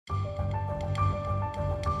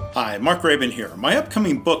Hi, Mark Rabin here. My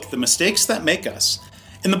upcoming book, The Mistakes That Make Us.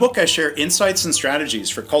 In the book, I share insights and strategies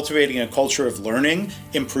for cultivating a culture of learning,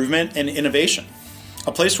 improvement, and innovation.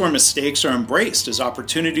 A place where mistakes are embraced as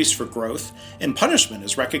opportunities for growth and punishment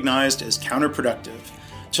is recognized as counterproductive.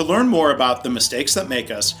 To learn more about The Mistakes That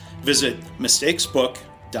Make Us, visit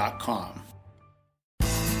mistakesbook.com.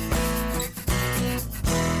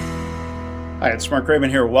 Hi, it's Mark Rabin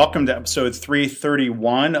here. Welcome to episode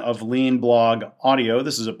 331 of Lean Blog Audio.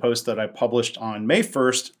 This is a post that I published on May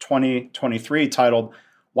 1st, 2023, titled,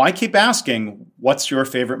 Why Keep Asking, What's Your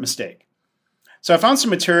Favorite Mistake? So I found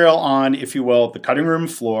some material on, if you will, the cutting room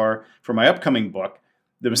floor for my upcoming book,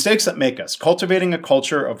 The Mistakes That Make Us, Cultivating a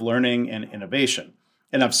Culture of Learning and Innovation.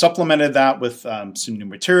 And I've supplemented that with some new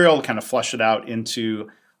material to kind of flesh it out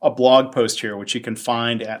into a blog post here, which you can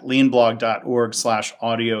find at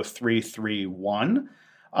leanblog.org/audio331.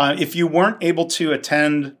 If you weren't able to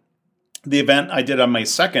attend the event I did on May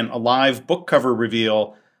 2nd, a live book cover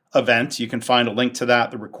reveal event, you can find a link to that.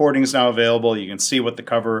 The recording is now available. You can see what the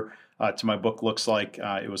cover to my book looks like.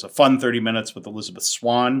 It was a fun 30 minutes with Elizabeth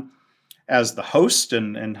Swan as the host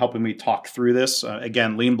and helping me talk through this.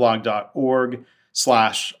 Again,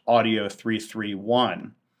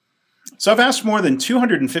 leanblog.org/audio331. So I've asked more than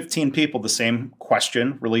 215 people the same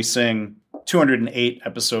question, releasing 208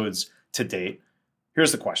 episodes to date.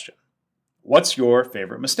 Here's the question. What's your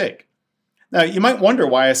favorite mistake? Now, you might wonder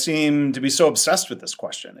why I seem to be so obsessed with this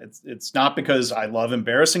question. It's not because I love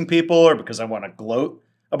embarrassing people or because I want to gloat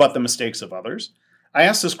about the mistakes of others. I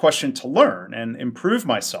ask this question to learn and improve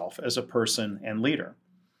myself as a person and leader.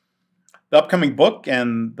 The upcoming book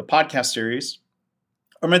and the podcast series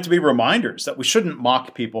are meant to be reminders that we shouldn't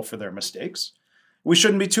mock people for their mistakes. We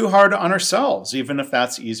shouldn't be too hard on ourselves, even if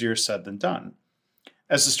that's easier said than done.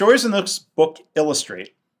 As the stories in this book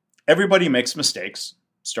illustrate, everybody makes mistakes,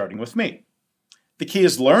 starting with me. The key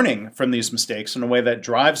is learning from these mistakes in a way that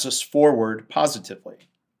drives us forward positively.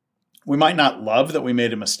 We might not love that we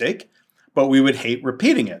made a mistake, but we would hate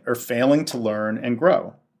repeating it or failing to learn and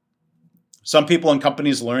grow. Some people and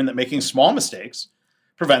companies learn that making small mistakes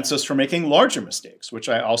prevents us from making larger mistakes, which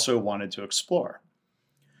I also wanted to explore.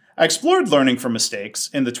 I explored learning from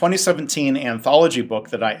mistakes in the 2017 anthology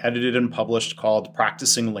book that I edited and published called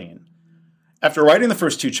Practicing Lean. After writing the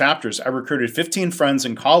first 2 chapters, I recruited 15 friends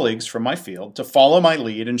and colleagues from my field to follow my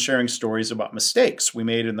lead in sharing stories about mistakes we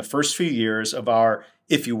made in the first few years of our,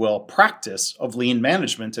 if you will, practice of lean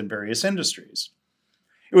management in various industries.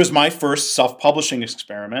 It was my first self-publishing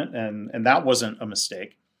experiment, and that wasn't a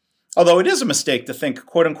mistake. Although it is a mistake to think,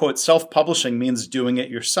 quote-unquote, self-publishing means doing it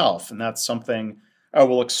yourself, and that's something I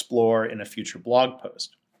will explore in a future blog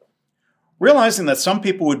post. Realizing that some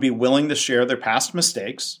people would be willing to share their past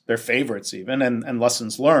mistakes, their favorites even, and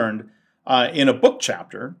lessons learned in a book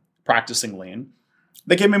chapter, Practicing Lean,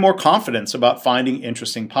 that gave me more confidence about finding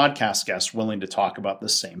interesting podcast guests willing to talk about the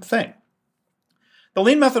same thing. The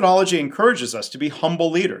Lean methodology encourages us to be humble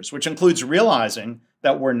leaders, which includes realizing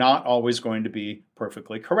that we're not always going to be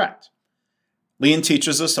perfectly correct. Lean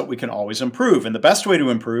teaches us that we can always improve, and the best way to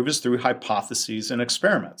improve is through hypotheses and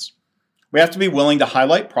experiments. We have to be willing to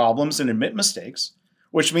highlight problems and admit mistakes,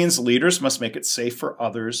 which means leaders must make it safe for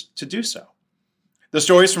others to do so. The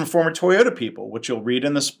stories from former Toyota people, which you'll read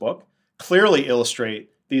in this book, clearly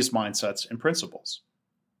illustrate these mindsets and principles.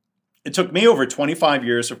 It took me over 25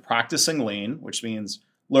 years of practicing lean, which means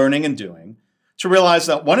learning and doing, to realize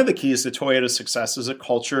that one of the keys to Toyota's success is a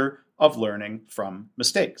culture of learning from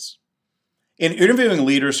mistakes. In interviewing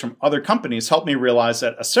leaders from other companies helped me realize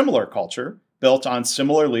that a similar culture, built on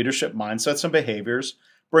similar leadership mindsets and behaviors,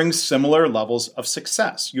 brings similar levels of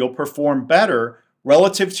success. You'll perform better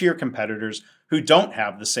relative to your competitors who don't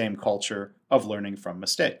have the same culture of learning from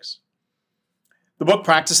mistakes. The book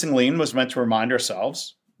Practicing Lean was meant to remind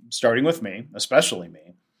ourselves, starting with me, especially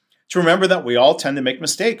me, to remember that we all tend to make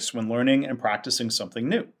mistakes when learning and practicing something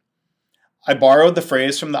new. I borrowed the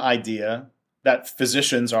phrase from the idea that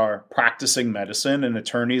physicians are practicing medicine and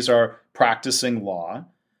attorneys are practicing law.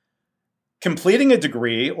 Completing a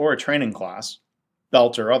degree or a training class,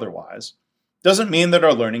 belt or otherwise, doesn't mean that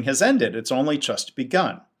our learning has ended. It's only just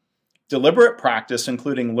begun. Deliberate practice,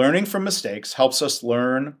 including learning from mistakes, helps us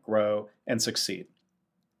learn, grow, and succeed.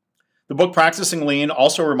 The book Practicing Lean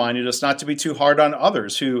also reminded us not to be too hard on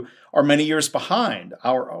others who are many years behind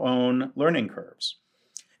our own learning curves.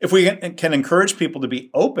 If we can encourage people to be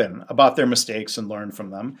open about their mistakes and learn from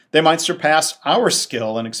them, they might surpass our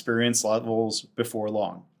skill and experience levels before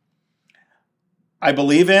long. I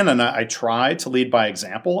believe in and I try to lead by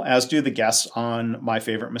example, as do the guests on My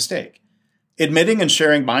Favorite Mistake. Admitting and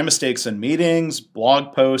sharing my mistakes in meetings,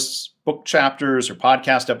 blog posts, book chapters, or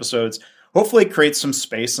podcast episodes hopefully create some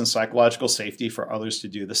space and psychological safety for others to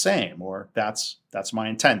do the same, or that's my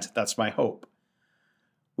intent, that's my hope.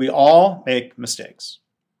 We all make mistakes.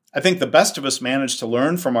 I think the best of us manage to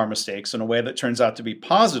learn from our mistakes in a way that turns out to be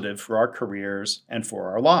positive for our careers and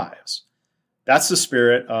for our lives. That's the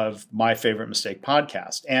spirit of My Favorite Mistake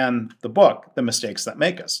podcast and the book, The Mistakes That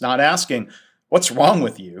Make Us. Not asking, what's wrong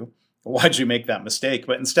with you? Why'd you make that mistake?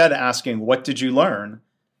 But instead asking, what did you learn?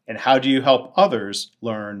 And how do you help others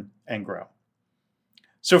learn and grow?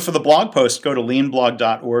 So for the blog post, go to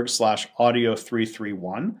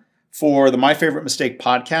leanblog.org/audio331. For the My Favorite Mistake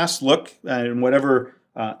podcast, look in whatever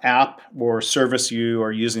app or service you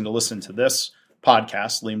are using to listen to this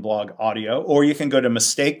podcast, Lean Blog Audio, or you can go to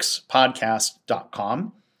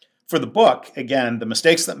mistakespodcast.com. For the book, again, The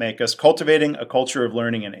Mistakes That Make Us, Cultivating a Culture of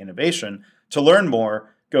Learning and Innovation. To learn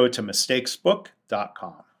more, go to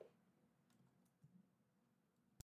mistakesbook.com.